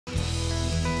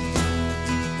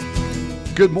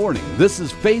Good morning. This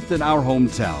is Faith in Our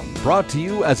Hometown, brought to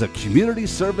you as a community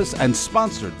service and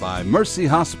sponsored by Mercy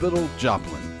Hospital,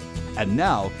 Joplin. And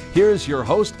now, here's your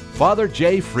host, Father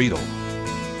Jay Friedel.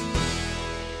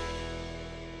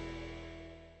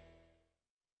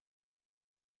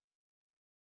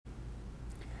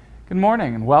 Good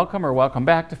morning and welcome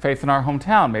back to Faith in Our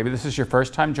Hometown. Maybe this is your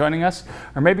first time joining us,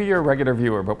 or maybe you're a regular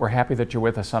viewer, but we're happy that you're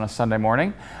with us on a Sunday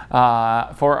morning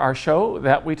for our show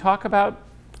that we talk about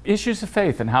issues of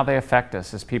faith and how they affect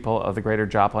us as people of the greater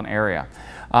Joplin area.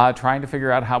 Trying to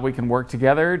figure out how we can work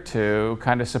together to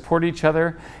kind of support each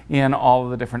other in all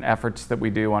of the different efforts that we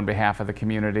do on behalf of the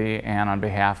community and on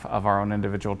behalf of our own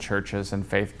individual churches and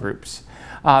faith groups.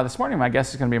 This morning my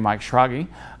guest is going to be Mike Schrage,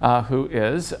 who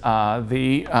is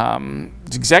the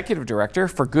Executive Director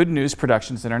for Good News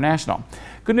Productions International.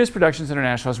 Good News Productions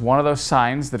International is one of those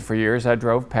signs that for years I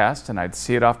drove past and I'd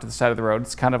see it off to the side of the road.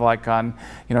 It's kind of like on,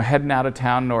 heading out of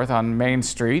town north on Main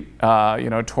Street,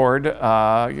 toward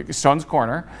Stone's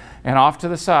Corner, and off to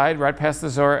the side, right past the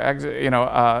Zor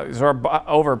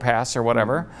overpass or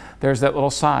whatever, there's that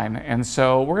little sign. And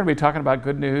so we're going to be talking about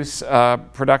Good News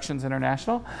Productions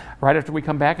International right after we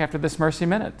come back after this Mercy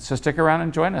Minute. So stick around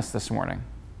and join us this morning.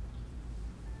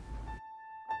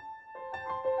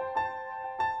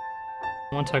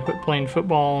 Once I quit playing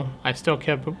football, I still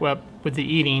kept up with the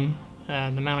eating, the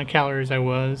amount of calories I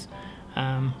wasn't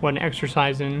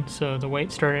exercising, so the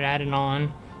weight started adding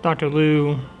on. Dr.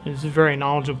 Lou is very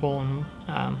knowledgeable in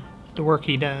the work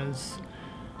he does.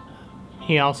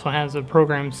 He also has a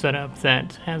program set up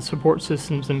that has support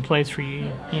systems in place for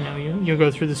you. You'll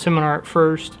go through the seminar at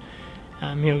first.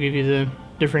 He'll give you the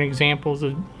different examples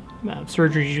of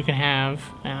surgeries you can have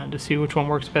to see which one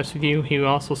works best with you. He will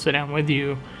also sit down with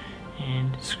you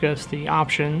and discuss the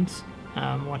options,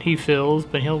 what he feels,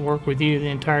 but he'll work with you the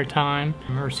entire time.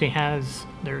 Mercy has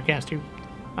their gastric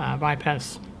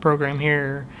bypass program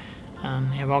here.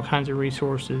 They have all kinds of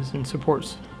resources and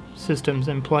support systems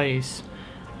in place.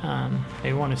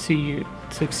 They want to see you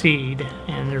succeed,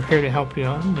 and they're here to help you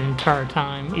the entire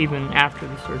time, even after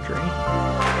the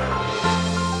surgery.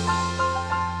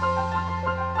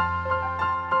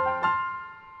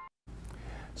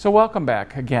 So welcome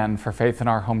back again for Faith in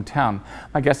Our Hometown.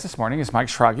 My guest this morning is Mike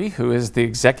Schrage, who is the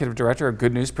Executive Director of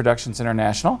Good News Productions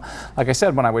International. Like I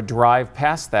said, when I would drive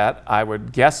past that, I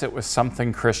would guess it was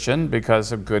something Christian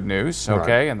because of Good News,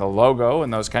 okay, and the logo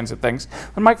and those kinds of things.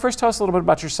 But Mike, first tell us a little bit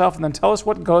about yourself and then tell us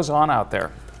what goes on out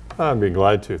there. I'd be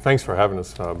glad to. Thanks for having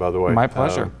us, by the way. My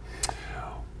pleasure.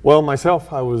 Well,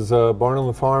 myself, I was born on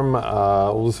the farm,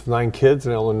 oldest of 9 kids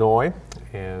in Illinois,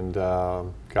 and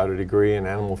got a degree in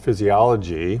animal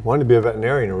physiology. Wanted to be a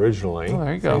veterinarian originally. Oh,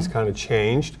 there you go. Things kind of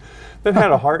changed. Then had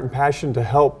a heart and passion to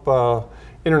help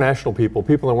international people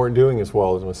that weren't doing as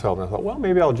well as myself. And I thought, well,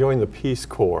 maybe I'll join the Peace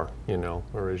Corps,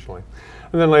 originally.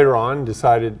 And then later on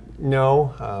decided,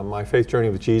 no, my faith journey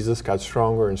with Jesus got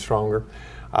stronger and stronger.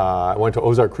 I went to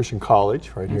Ozark Christian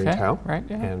College right here in town. Right,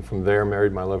 yeah. And from there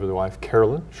married my lovely wife,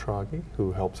 Carolyn Schrage,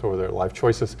 who helps over there at Life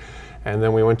Choices. And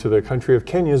then we went to the country of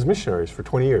Kenya as missionaries for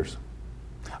 20 years.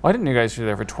 Oh, I didn't know you guys were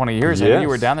there for 20 years. Yes. I knew you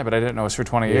were down there, but I didn't know it was for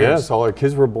 20 years. Yes, all our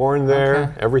kids were born there,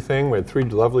 okay. Everything. We had 3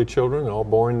 lovely children, all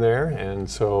born there. And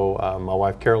so my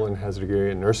wife, Carolyn, has a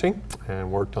degree in nursing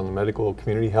and worked on the medical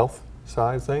community health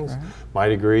side of things. Right. My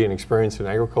degree and experience in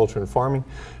agriculture and farming.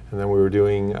 And then we were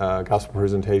doing gospel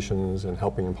presentations and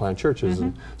helping and plant churches.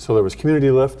 And so there was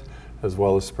community lift as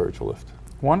well as spiritual lift.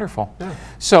 Wonderful. Yeah.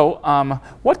 So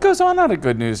what goes on out at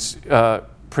Good News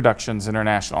Productions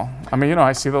International? I mean,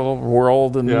 I see the little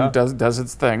world and does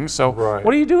its thing. So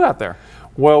what do you do out there?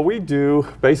 Well, we do,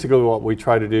 basically what we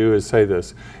try to do is say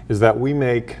this, is that we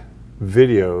make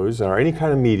videos or any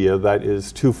kind of media that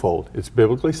is twofold. It's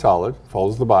biblically solid,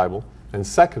 follows the Bible, and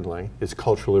secondly, it's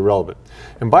culturally relevant.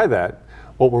 And by that,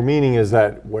 what we're meaning is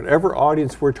that whatever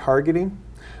audience we're targeting,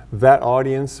 that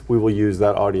audience, we will use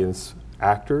that audience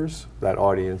actors, that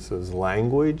audience's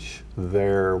language,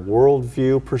 their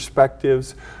worldview,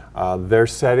 perspectives, their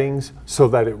settings, so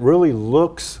that it really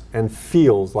looks and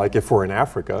feels like if we're in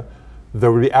Africa, there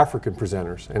would be African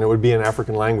presenters, and it would be in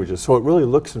African languages. So it really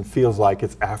looks and feels like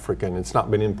it's African. It's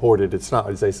not been imported. It's not,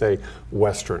 as they say,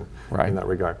 Western in that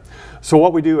regard. So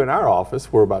what we do in our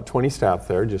office, we're about 20 staff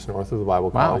there, just north of the Bible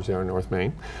College there in North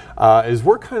Main, is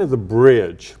we're kind of the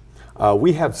bridge.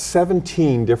 We have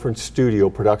 17 different studio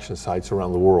production sites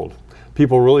around the world.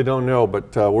 people really don't know,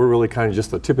 but we're really kind of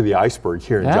just the tip of the iceberg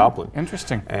here in Joplin.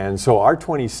 Interesting. And so our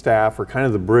 20 staff are kind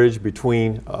of the bridge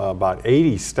between about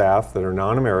 80 staff that are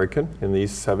non-American in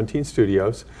these 17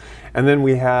 studios. And then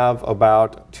we have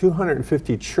about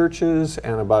 250 churches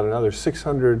and about another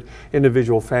 600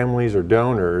 individual families or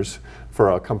donors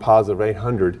for a composite of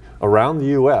 800 around the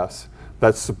U.S.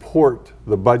 that support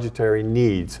the budgetary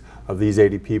needs of these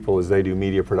 80 people as they do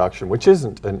media production, which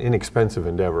isn't an inexpensive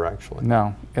endeavor, actually.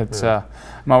 No, it's. I'm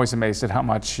always amazed at how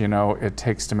much it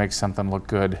takes to make something look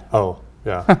good. Oh,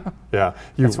 yeah, yeah.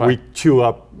 We chew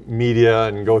up media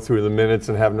and go through the minutes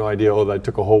and have no idea. Oh, that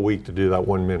took a whole week to do that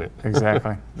 1 minute.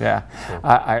 Exactly. Yeah,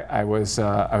 so.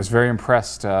 I was very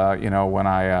impressed. When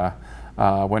I.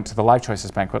 Went to the Life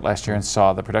Choices banquet last year and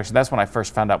saw the production. That's when I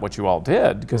first found out what you all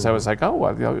did, because I was like, oh,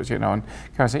 well, and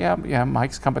Karen said, yeah,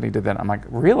 Mike's company did that. I'm like,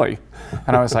 really?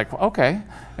 And I was like, well, okay.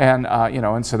 And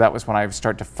and so that was when I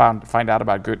started to find out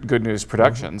about Good News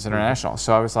Productions International.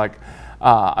 So I was like,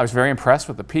 I was very impressed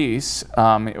with the piece.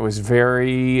 It was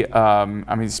very,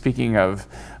 speaking of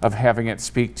having it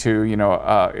speak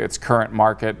to, its current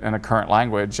market and a current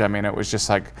language, it was just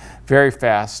like very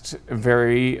fast,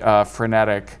 very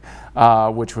frenetic,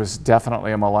 which was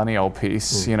definitely a millennial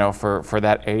piece, for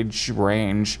that age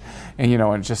range.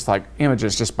 And just like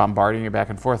images just bombarding you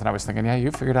back and forth. And I was thinking, yeah, you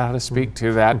figured out how to speak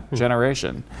to that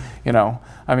generation. It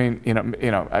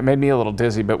made me a little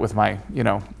dizzy, but with my,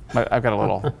 I got a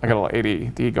little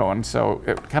ADD going, so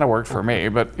it kind of worked for me.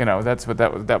 But that's what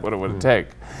that would take.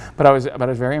 But I was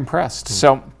very impressed.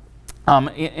 So,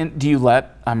 do you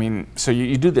let? So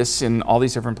you do this in all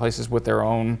these different places with their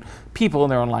own people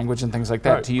and their own language and things like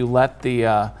that. Right. Do you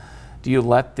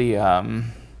let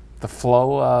the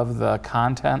flow of the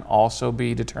content also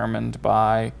be determined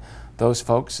by those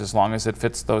folks, as long as it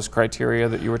fits those criteria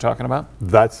that you were talking about?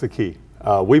 That's the key.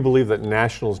 We believe that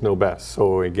nationals know best.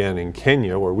 So again, in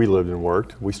Kenya, where we lived and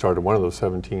worked, we started one of those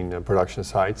 17 production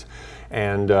sites,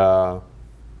 and the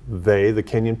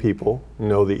Kenyan people,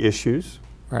 know the issues.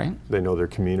 Right. They know their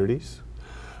communities,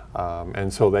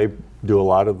 and so they do a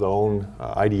lot of their own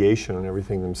ideation and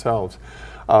everything themselves.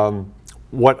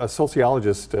 What a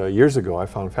sociologist years ago I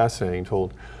found fascinating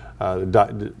told,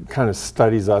 kind of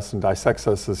studies us and dissects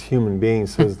us as human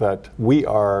beings, says that we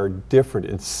are different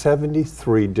in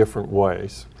 73 different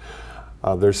ways.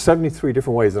 There's 73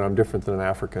 different ways that I'm different than an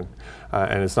African.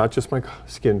 And it's not just my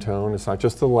skin tone, it's not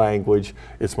just the language,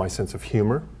 it's my sense of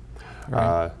humor,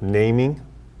 right. Naming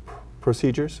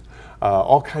procedures,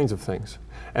 all kinds of things.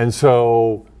 And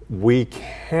so we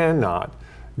cannot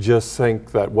just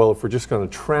think that, well, if we're just going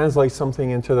to translate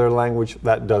something into their language,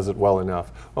 that does it well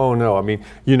enough. Oh no,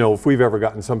 if we've ever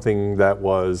gotten something that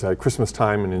was at Christmas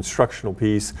time, an instructional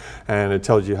piece, and it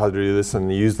tells you how to do this,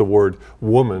 and you use the word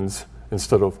woman's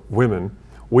instead of women,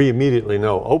 we immediately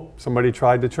know, oh, somebody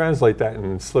tried to translate that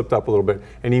and slipped up a little bit,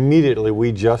 and immediately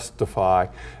we justify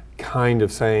kind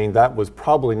of saying that was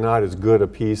probably not as good a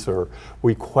piece, or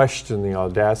we question the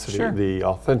audacity, sure. the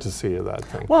authenticity of that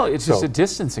thing. Well, it's just a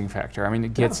distancing factor.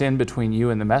 It gets in between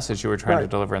you and the message you were trying right. to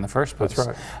deliver in the first place. That's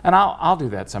right. And I'll do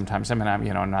that sometimes. I'll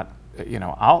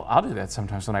do that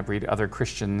sometimes when I read other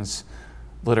Christians'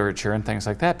 literature and things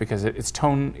like that, because it's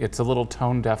a little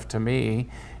tone deaf to me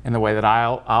in the way that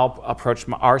I'll approach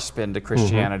our spin to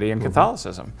Christianity mm-hmm. and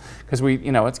Catholicism, because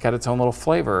it's got its own little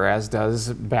flavor, as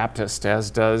does Baptist,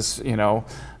 as does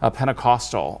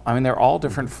Pentecostal. They're all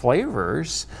different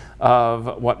flavors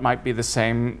of what might be the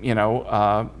same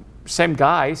same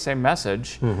guy, same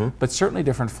message, mm-hmm. but certainly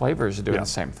different flavors of doing the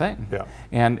same thing. Yeah.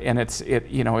 And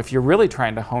if you're really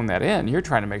trying to hone that in, you're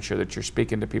trying to make sure that you're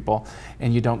speaking to people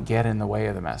and you don't get in the way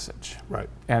of the message. Right.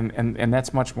 And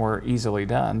that's much more easily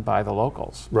done by the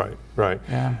locals. Right. Right.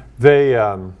 Yeah. They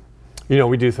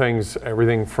we do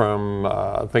everything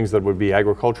from things that would be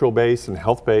agricultural based and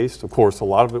health based. Of course, a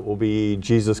lot of it will be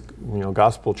Jesus,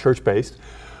 gospel church based.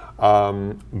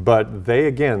 But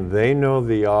they know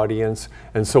the audience,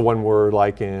 and so when we're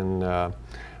like in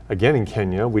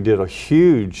Kenya, we did a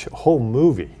whole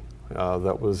movie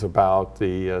that was about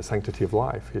the sanctity of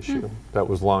life issue that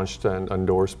was launched and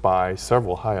endorsed by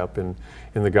several high up in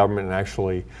the government, and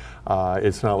actually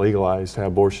it's not legalized to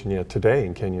have abortion yet today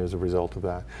in Kenya as a result of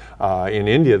that. In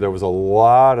India, there was a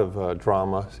lot of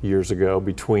drama years ago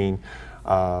between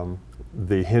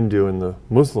the Hindu and the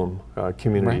Muslim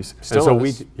communities. Right. Still and so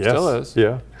is. Yes, Still is.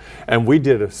 Yeah. And we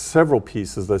did several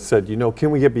pieces that said, you know,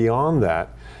 can we get beyond that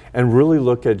and really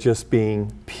look at just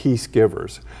being peace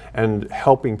givers and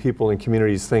helping people in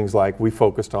communities, things like we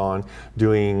focused on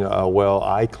doing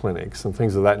eye clinics and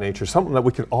things of that nature, something that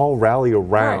we could all rally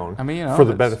around Right. I mean, you know, for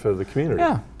the benefit of the community.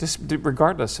 Yeah, just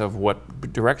regardless of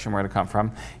what direction we're going to come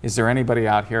from, is there anybody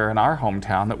out here in our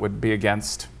hometown that would be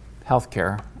against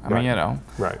healthcare? I mean, you know,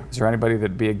 Right. is there anybody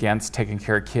that'd be against taking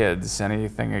care of kids,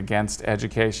 anything against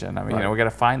education? I mean, you know, we got to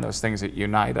find those things that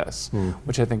unite us,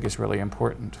 which I think is really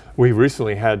important. We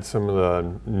recently had some of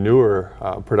the newer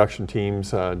production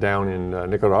teams down in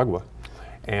Nicaragua,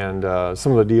 and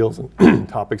some of the deals and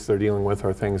topics they're dealing with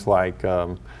are things like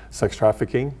sex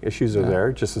trafficking issues are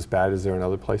there, just as bad as they're in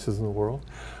other places in the world.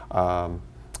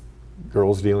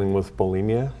 Girls dealing with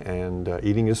bulimia and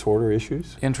eating disorder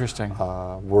issues. Interesting.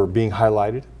 Were being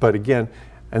highlighted, but again,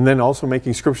 and then also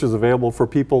making scriptures available for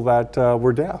people that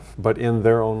were deaf, but in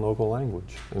their own local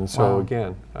language. And so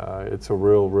again, it's a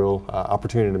real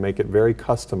opportunity to make it very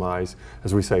customized,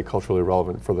 as we say, culturally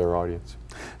relevant for their audience.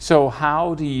 So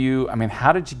how did you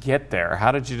get there?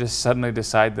 How did you just suddenly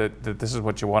decide that this is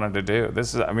what you wanted to do?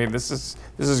 This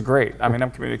is great. I mean,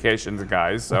 I'm communications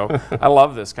guy, so I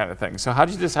love this kind of thing. So how'd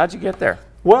you get there?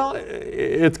 Well,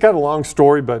 it's got a long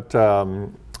story, but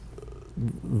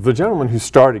the gentleman who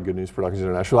started Good News Productions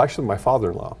International, actually my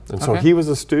father-in-law. And so he was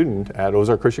a student at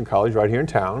Ozark Christian College right here in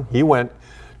town. He went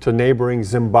to neighboring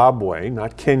Zimbabwe,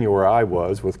 not Kenya where I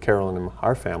was with Carolyn and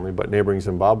our family, but neighboring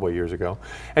Zimbabwe years ago.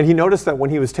 And he noticed that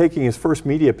when he was taking his first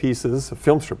media pieces,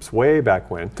 film strips way back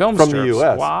when, from the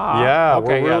U.S. Wow. Yeah,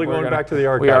 Okay, we're really going back to the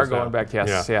archives. We are now. going back,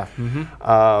 yes. Yeah.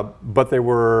 But they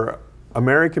were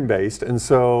American-based, and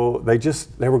so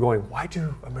they were going, why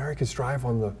do Americans drive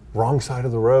on the wrong side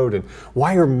of the road, and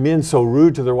why are men so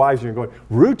rude to their wives? And you're going,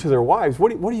 rude to their wives?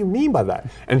 What do you mean by that?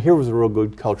 And here was a real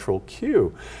good cultural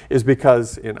cue, is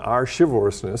because in our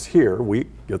chivalrousness here, we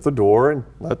get the door and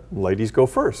let ladies go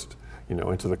first, you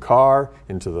know, into the car,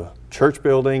 into the church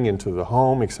building, into the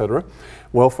home, etc.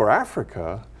 Well, for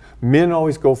Africa, men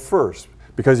always go first,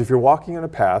 because if you're walking on a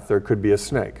path, there could be a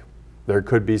snake. There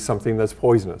could be something that's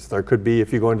poisonous. There could be,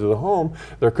 if you go into the home,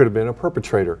 there could have been a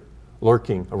perpetrator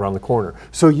lurking around the corner.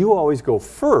 So you always go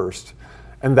first,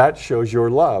 and that shows your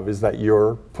love, is that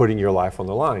you're putting your life on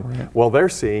the line. Right. Well, they're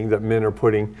seeing that men are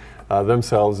putting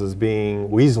themselves as being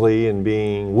weaselly and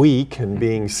being weak and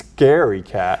being scary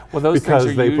cat. Well, those things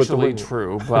are usually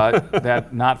true, but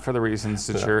that not for the reasons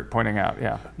that you're pointing out,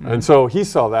 yeah. And so he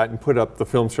saw that and put up the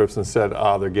film strips and said,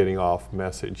 they're getting off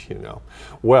message, you know.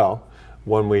 Well,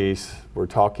 when we were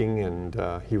talking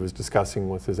and he was discussing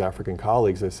with his African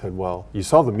colleagues, they said, well, you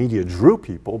saw the media drew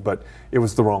people, but it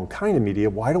was the wrong kind of media.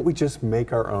 Why don't we just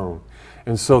make our own?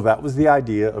 And so that was the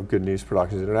idea of Good News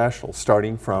Productions International,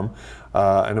 starting from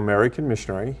an American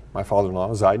missionary, my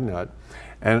father-in-law, Zaid Nutt,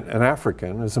 and an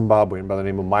African, a Zimbabwean by the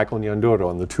name of Michael Nyandoro.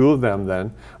 And the two of them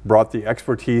then brought the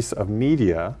expertise of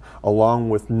media along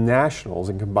with nationals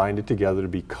and combined it together to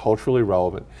be culturally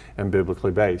relevant and biblically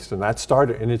based. And that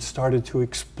started, and it started to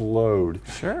explode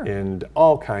in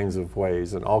all kinds of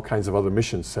ways, and all kinds of other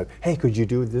missions said, hey, could you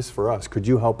do this for us? Could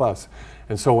you help us?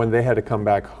 And so when they had to come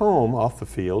back home off the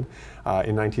field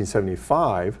in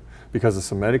 1975, because of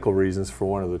some medical reasons for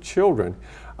one of the children,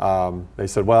 they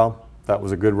said, well, that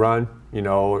was a good run. You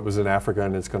know, it was in Africa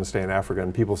and it's going to stay in Africa.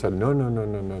 And people said,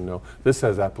 no. This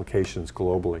has applications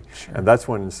globally. Sure. And that's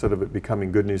when, instead of it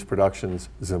becoming Good News Productions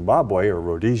Zimbabwe, or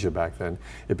Rhodesia back then,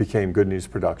 it became Good News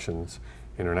Productions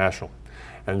International.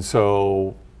 And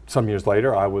so some years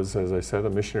later, I was, as I said, a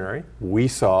missionary. We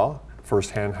saw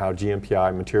firsthand how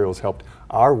GNPI materials helped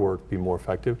our work be more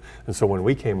effective. And so when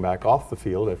we came back off the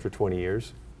field after 20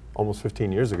 years, almost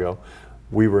 15 years ago,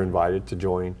 we were invited to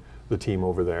join the team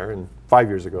over there, and 5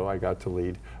 years ago I got to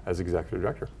lead as executive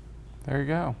director. There you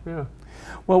go. Yeah.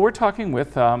 Well, we're talking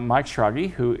with Mike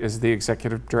Schrage, who is the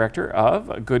executive director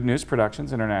of Good News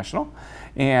Productions International,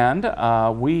 and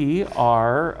we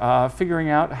are figuring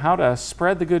out how to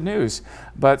spread the good news,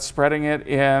 but spreading it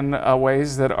in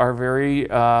ways that are very,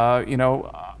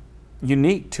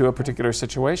 unique to a particular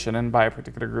situation and by a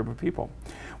particular group of people.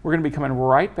 We're going to be coming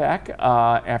right back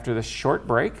after this short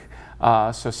break.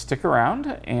 So stick around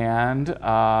and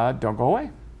don't go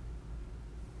away.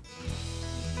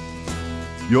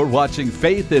 You're watching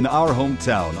Faith in Our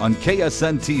Hometown on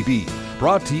KSN TV,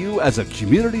 brought to you as a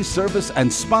community service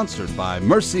and sponsored by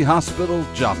Mercy Hospital,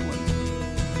 Joplin.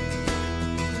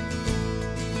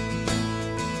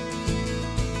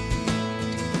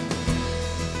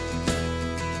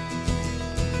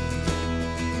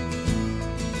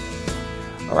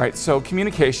 Right, so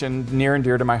communication, near and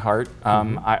dear to my heart.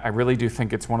 I really do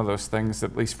think it's one of those things,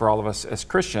 at least for all of us as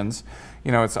Christians,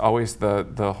 you know, it's always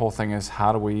the whole thing is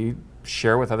how do we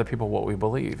share with other people what we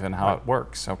believe and how it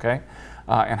works, okay?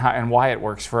 And why it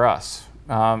works for us.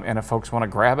 And if folks want to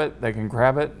grab it, they can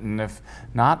grab it, and if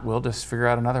not, we'll just figure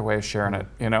out another way of sharing it,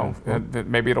 you know,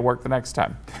 maybe it'll work the next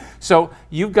time. So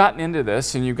you've gotten into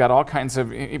this, and you've got all kinds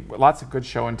of, lots of good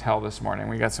show and tell this morning.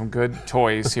 We got some good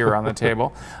toys here on the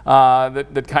table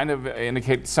that kind of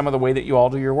indicate some of the way that you all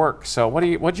do your work. So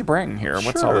what'd you bring here? Sure.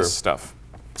 What's all this stuff?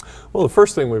 Well, the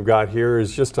first thing we've got here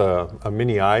is just a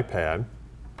mini iPad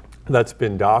that's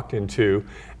been docked into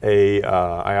a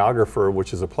iographer,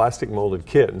 which is a plastic molded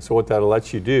kit. And so what that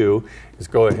lets you do is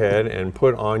go ahead and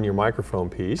put on your microphone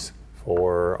piece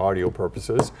for audio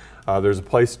purposes. There's a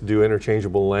place to do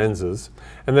interchangeable lenses.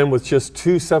 And then with just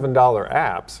two $7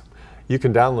 apps, you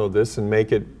can download this and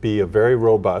make it be a very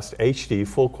robust HD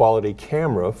full quality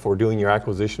camera for doing your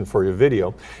acquisition for your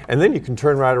video. And then you can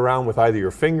turn right around with either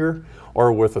your finger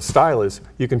or with a stylus,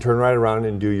 you can turn right around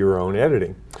and do your own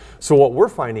editing. So what we're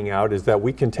finding out is that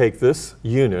we can take this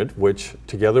unit, which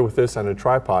together with this and a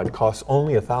tripod costs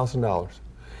only $1,000.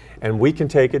 And we can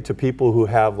take it to people who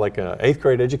have like an 8th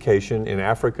grade education in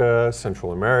Africa,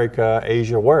 Central America,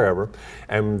 Asia, wherever,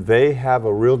 and they have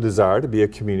a real desire to be a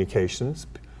communications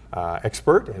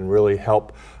expert and really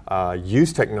help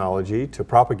use technology to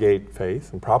propagate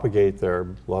faith and propagate their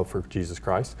love for Jesus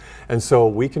Christ. And so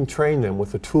we can train them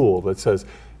with a tool that says,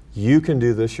 you can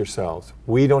do this yourselves.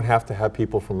 We don't have to have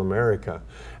people from America.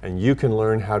 And you can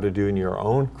learn how to do in your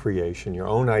own creation, your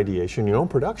own ideation, your own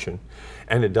production.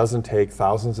 And it doesn't take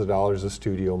thousands of dollars of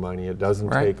studio money. It doesn't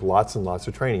take lots and lots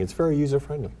of training. It's very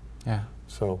user-friendly. Yeah.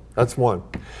 So that's one.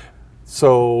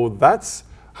 So that's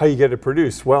how you get it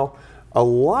produced. Well, a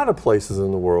lot of places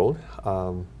in the world,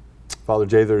 Father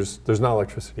Jay, there's not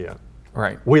electricity yet.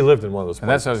 Right. We lived in one of those places. And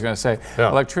that's what I was going to say.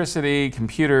 Yeah. Electricity,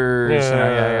 computers,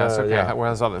 so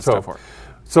where's all this stuff for?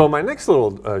 So my next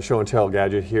little show and tell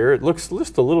gadget here, it looks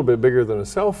just a little bit bigger than a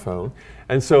cell phone.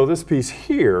 And so this piece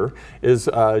here is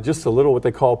just a little what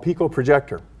they call Pico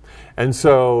projector. And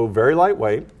so very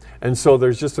lightweight. And so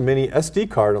there's just a mini SD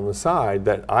card on the side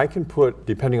that I can put,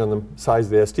 depending on the size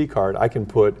of the SD card, I can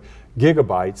put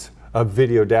gigabytes of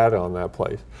video data on that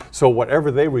place. So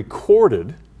whatever they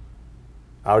recorded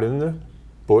out in the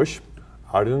bush,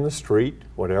 out in the street,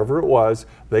 whatever it was,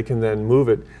 they can then move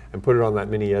it and put it on that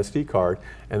mini SD card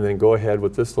and then go ahead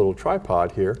with this little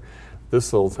tripod here.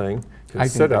 This little thing can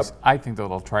sit up. I think the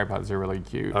little tripods are really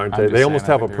cute. Aren't they? They almost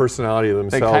have a personality of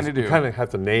themselves. They kind of do. You kind of have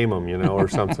to name them, you know, or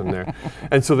something there.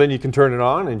 And so then you can turn it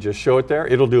on and just show it there.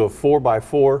 It'll do a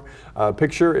 4x4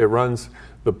 picture. It runs.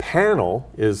 The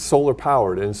panel is solar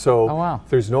powered, and so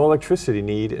there's no electricity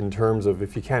need in terms of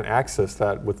if you can't access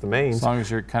that with the mains. As long as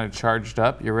you're kind of charged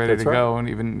up, you're ready to go, and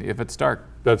even if it's dark.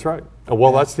 That's right.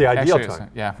 Well, that's the ideal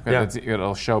time.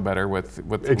 It'll show better with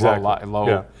low.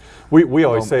 Yeah. We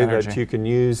always say energy. That you can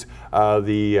use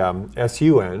the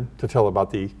SUN to tell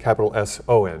about the capital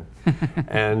SON.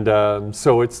 And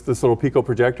so it's this little Pico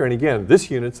projector. And again, this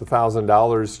unit's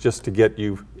 $1,000 just to get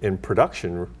you in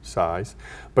production size.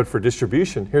 But for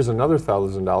distribution, here's another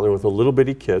 $1,000 with a little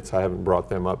bitty kits. I haven't brought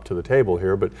them up to the table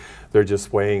here, but they're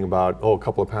just weighing about, a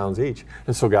couple of pounds each.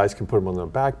 And so guys can put them on their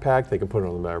backpack, they can put it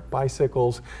on their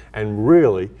bicycles, and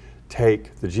really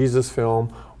take the Jesus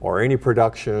film or any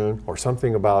production or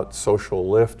something about social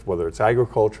lift, whether it's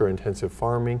agriculture, intensive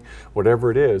farming,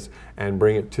 whatever it is, and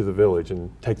bring it to the village and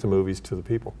take the movies to the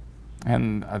people.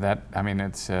 And that, I mean,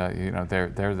 it's, they're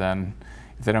then,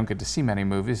 if they don't get to see many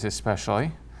movies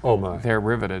especially, oh my, they're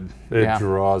riveted. It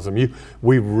draws them.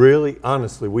 We really,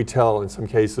 honestly, we tell in some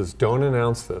cases, don't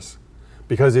announce this.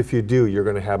 Because if you do, you're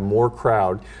going to have more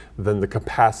crowd than the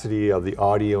capacity of the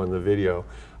audio and the video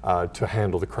to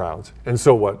handle the crowds. And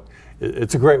so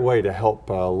it's a great way to help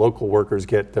local workers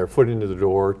get their foot into the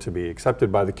door, to be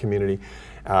accepted by the community.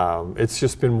 It's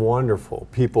just been wonderful.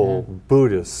 People,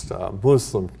 Buddhist,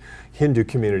 Muslim, Hindu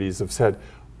communities have said,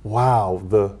 wow,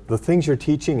 the things you're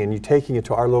teaching and you taking it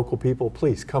to our local people,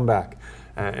 please come back.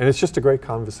 And it's just a great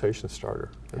conversation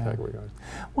starter in that regard.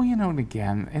 Well, and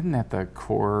again, isn't that the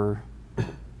core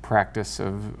practice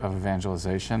of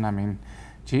evangelization? I mean,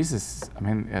 Jesus,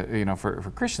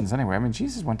 for Christians anyway, I mean,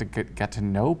 Jesus went to get to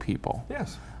know people.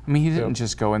 Yes. I mean, he didn't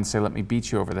just go and say, let me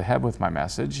beat you over the head with my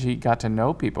message. He got to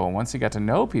know people. And once he got to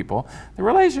know people, the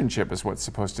relationship is what's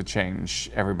supposed to change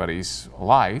everybody's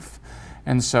life.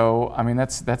 And so, I mean,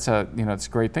 that's it's a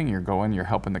great thing. You're going, you're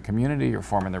helping the community, you're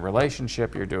forming the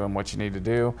relationship, you're doing what you need to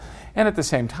do. And at the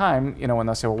same time, when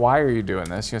they'll say, well, why are you doing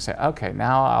this? You'll say, okay,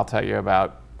 now I'll tell you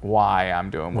about why I'm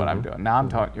doing what I'm doing. Now I'm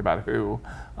talking about who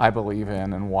I believe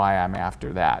in and why I'm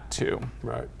after that too.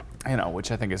 Right. You know,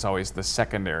 which I think is always the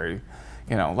secondary.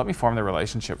 You know, let me form the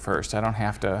relationship first. I don't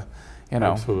have to, you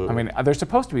know. Absolutely. I mean, they're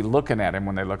supposed to be looking at him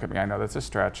when they look at me. I know that's a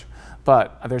stretch,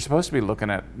 but they're supposed to be looking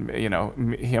at, you know,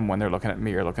 him when they're looking at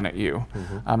me or looking at you.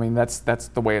 I mean, that's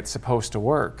the way it's supposed to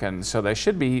work, and so they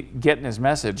should be getting his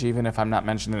message, even if I'm not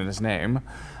mentioning his name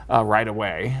right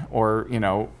away, or you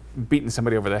know, beating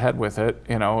somebody over the head with it,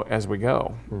 you know, as we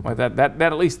go. But that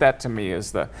at least that to me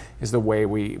is the way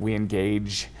we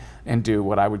engage and do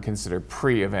what I would consider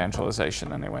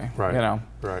pre-evangelization anyway. Right. You know.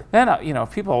 Right. Then you know,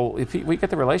 if we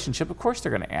get the relationship, of course they're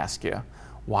going to ask you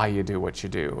why you do what you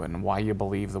do and why you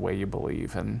believe the way you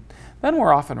believe, and then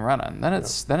we're off and running. Then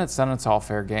it's all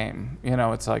fair game. You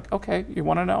know, it's like, okay, you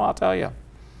want to know, I'll tell you.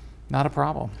 Not a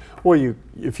problem. Well,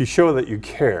 if you show that you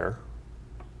care,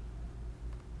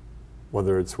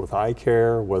 whether it's with eye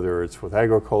care, whether it's with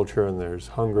agriculture and there's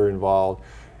hunger involved,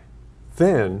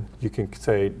 then you can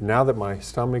say, now that my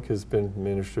stomach has been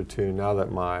ministered to, now that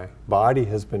my body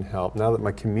has been helped, now that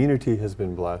my community has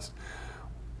been blessed,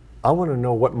 I want to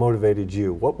know what motivated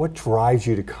you. What drives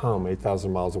you to come 8,000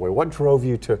 miles away? What drove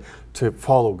you to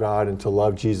follow God and to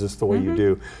love Jesus the way you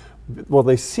do? Well,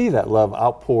 they see that love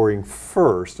outpouring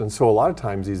first, and so a lot of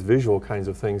times these visual kinds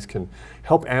of things can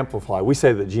help amplify. We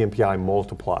say that GNPI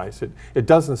multiplies. It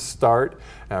doesn't start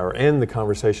or end the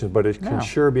conversations, but it can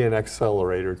sure be an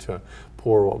accelerator to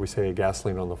pour what we say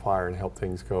gasoline on the fire and help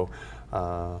things go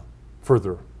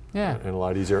further and a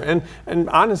lot easier. And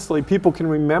honestly, people can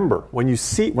remember when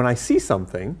I see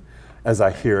something, as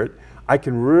I hear it, I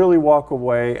can really walk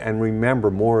away and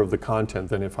remember more of the content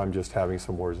than if I'm just having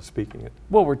some words and speaking it.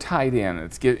 Well, we're tied in.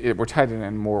 We're tied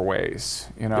in more ways.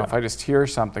 You know, if I just hear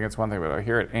something, it's one thing, but I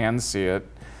hear it and see it,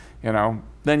 you know,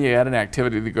 then you add an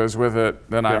activity that goes with it,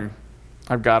 then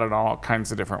I've got it in all kinds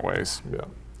of different ways. Yeah.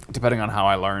 Depending on how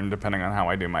I learn, depending on how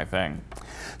I do my thing.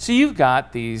 So you've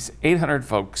got these 800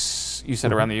 folks, you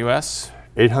said, around the U.S.?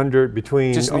 800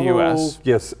 between just in the U.S.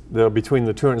 Yes, between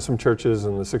the 200 and some churches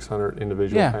and the 600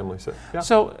 individual families.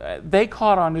 So they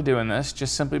caught on to doing this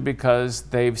just simply because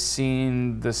they've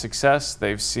seen the success,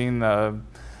 they've seen the,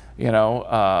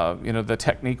 the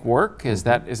technique work. Is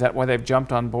that why they've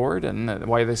jumped on board and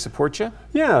why they support you?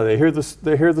 Yeah, they hear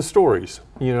the stories.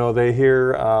 You know, they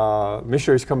hear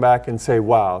missionaries come back and say,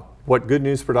 "Wow, what Good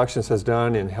News Productions has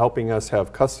done in helping us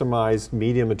have customized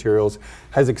media materials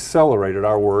has accelerated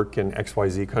our work in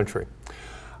XYZ country."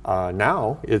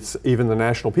 Now it's even the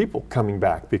national people coming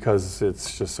back because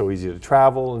it's just so easy to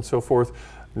travel and so forth.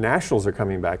 Nationals are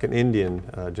coming back. An Indian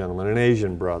gentleman, an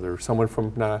Asian brother, someone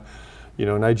from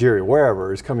Nigeria,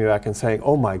 wherever, is coming back and saying,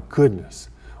 "Oh my goodness,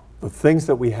 the things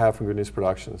that we have from Good News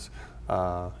Productions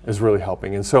is really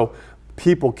helping." And so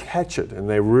people catch it and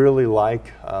they really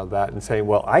like that and saying,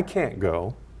 "Well, I can't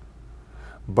go,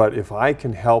 but if I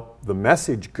can help the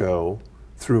message go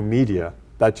through media,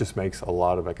 that just makes a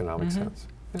lot of economic sense."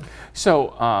 Yeah.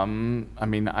 So, I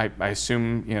mean, I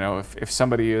assume, if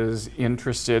somebody is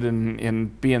interested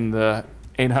in being the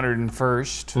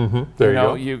 801st,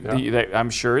 there you go. I'm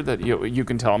sure that you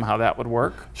can tell them how that would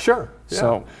work. Sure. Yeah.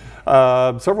 So,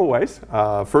 several ways.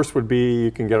 First would be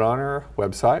you can get on our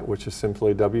website, which is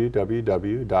simply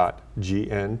www.gnpi.org.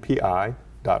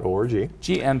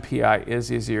 GNPI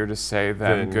is easier to say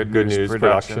than Good News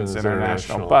Productions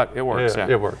International, but it works. Yeah,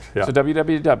 it works. Yeah. So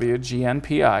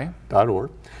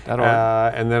www.gnpi.org.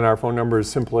 And then our phone number is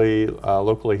simply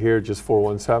locally here, just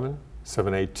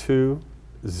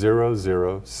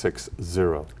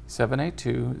 417-782-0060.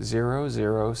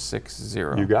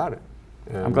 782-0060. You got it.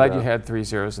 And I'm glad you had 3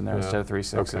 zeros in there instead of 3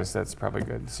 sixes. Okay. That's probably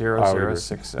good.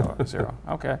 0060.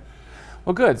 Okay.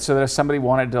 Well, good. So that if somebody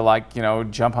wanted to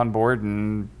jump on board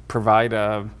and provide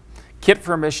a kit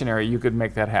for a missionary, you could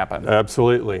make that happen.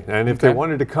 Absolutely. And if they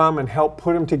wanted to come and help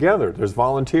put them together, there's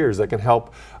volunteers that can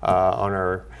help on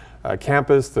our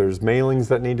campus. There's mailings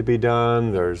that need to be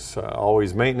done. There's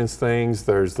always maintenance things.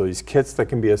 There's these kits that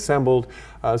can be assembled.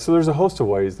 So there's a host of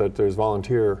ways that there's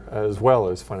volunteer as well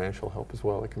as financial help as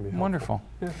well that can be helpful. Wonderful.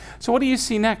 Yeah. So what do you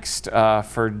see next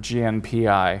for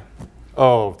GNPI?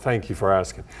 Oh, thank you for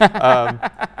asking.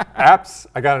 Apps,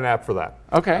 I got an app for that.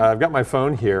 Okay. I've got my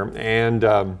phone here, and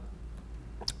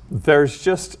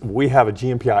we have a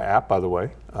GNPI app, by the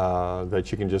way,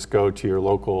 that you can just go to your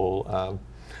local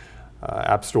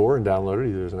app store and download it.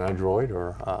 Either there's an Android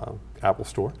or Apple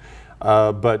Store.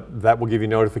 But that will give you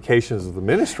notifications of the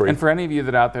ministry. And for any of you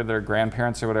that out there that are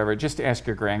grandparents or whatever, just ask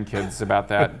your grandkids about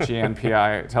that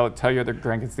GNPI. Tell your other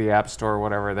grandkids the App Store or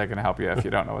whatever. They can help you if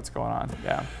you don't know what's going on.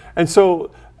 Yeah. And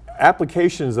so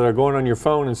applications that are going on your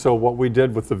phone, and so what we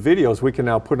did with the videos, we can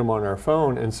now put them on our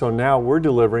phone, and so now we're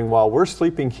delivering, while we're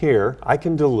sleeping here, I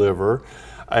can deliver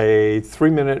a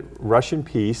 3-minute Russian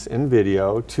piece in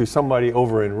video to somebody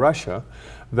over in Russia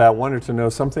that wanted to know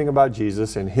something about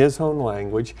Jesus in his own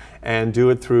language, and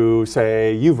do it through,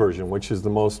 say, YouVersion, which is the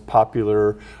most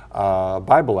popular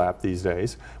Bible app these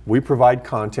days. We provide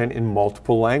content in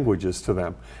multiple languages to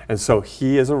them. And so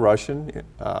he, as a Russian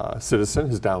citizen,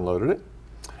 has downloaded it,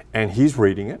 and he's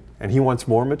reading it, and he wants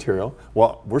more material.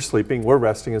 Well, we're sleeping, we're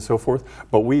resting, and so forth,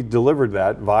 but we delivered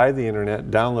that via the internet,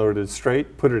 downloaded it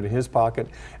straight, put it in his pocket,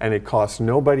 and it costs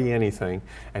nobody anything,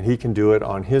 and he can do it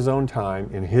on his own time,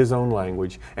 in his own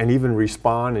language, and even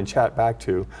respond and chat back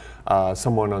to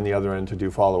someone on the other end to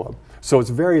do follow-up. So it's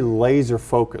very laser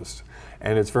focused,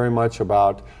 and it's very much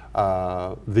about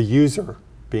the user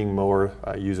being more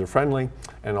user-friendly,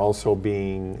 and also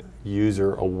being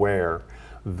user-aware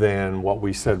than what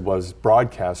we said was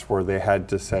broadcast, where they had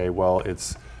to say, well,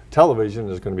 it's television,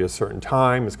 there's going to be a certain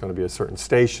time, it's going to be a certain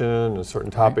station, a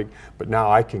certain topic, but now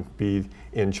I can be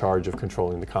in charge of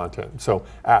controlling the content. So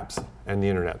apps and the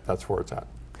internet, that's where it's at.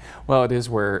 Well, it is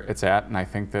where it's at, and I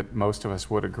think that most of us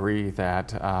would agree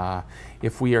that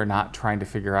if we are not trying to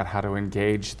figure out how to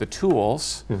engage the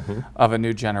tools of a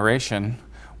new generation,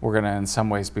 we're going to in some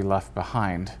ways be left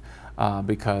behind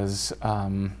because,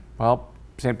 well,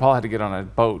 St. Paul had to get on a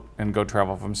boat and go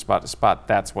travel from spot to spot.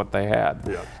 That's what they had.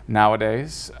 Yeah.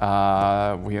 Nowadays,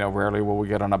 rarely will we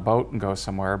get on a boat and go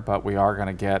somewhere, but we are going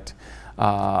to get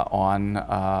on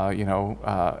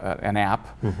an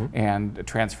app and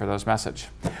transfer those messages.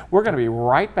 We're going to be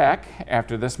right back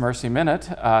after this Mercy Minute.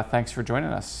 Thanks for joining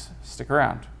us. Stick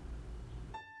around.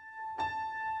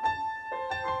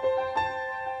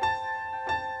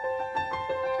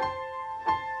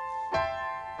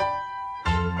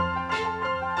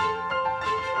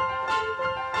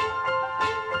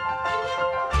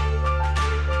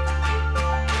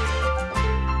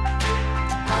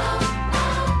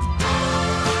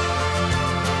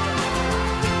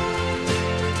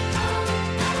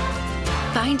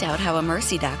 Find out how a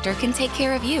Mercy doctor can take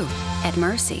care of you. At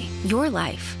Mercy, your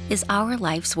life is our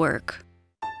life's work.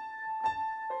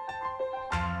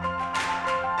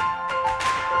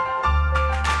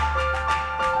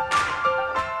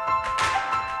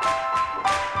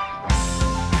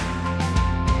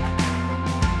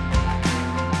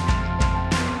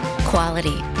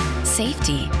 Quality,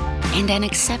 safety, and an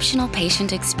exceptional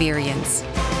patient experience.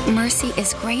 Mercy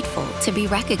is grateful to be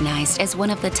recognized as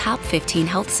one of the top 15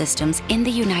 health systems in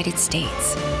the United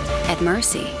States. At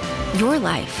Mercy, your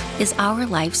life is our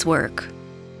life's work.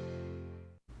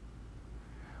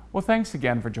 Well, thanks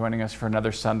again for joining us for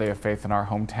another Sunday of Faith in our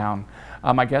hometown.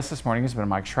 My guest this morning has been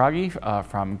Mike Schrage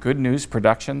from Good News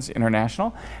Productions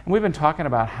International, and we've been talking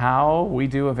about how we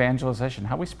do evangelization,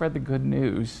 how we spread the good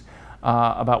news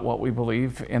about what we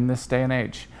believe in this day and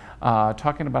age.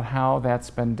 Talking about how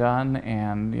that's been done,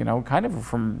 and kind of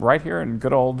from right here in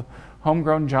good old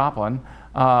homegrown Joplin,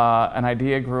 an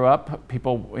idea grew up.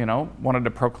 People wanted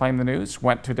to proclaim the news,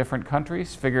 went to different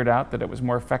countries, figured out that it was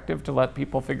more effective to let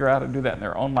people figure out how to do that in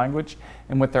their own language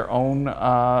and with their own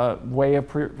way of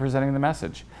presenting the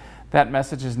message. That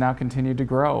message has now continued to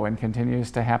grow and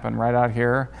continues to happen right out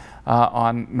here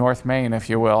on North Main, if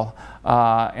you will,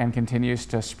 and continues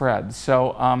to spread.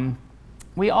 So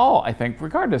we all, I think,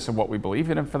 regardless of what we believe,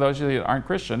 and for those of you that aren't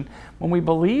Christian, when we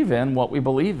believe in what we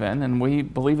believe in and we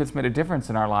believe it's made a difference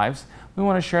in our lives, we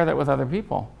want to share that with other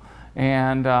people.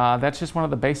 And that's just one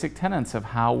of the basic tenets of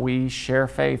how we share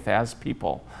faith as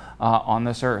people on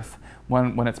this earth.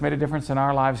 When it's made a difference in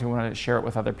our lives, we want to share it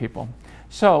with other people.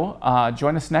 So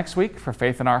join us next week for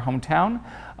Faith in Our Hometown.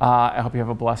 I hope you have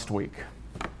a blessed week.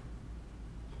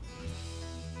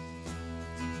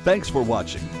 Thanks for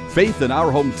watching. Faith in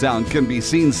Our Hometown can be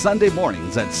seen Sunday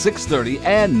mornings at 6:30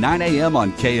 and 9 a.m.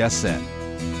 on KSN.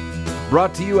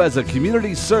 Brought to you as a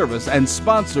community service and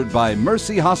sponsored by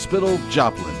Mercy Hospital,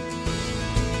 Joplin.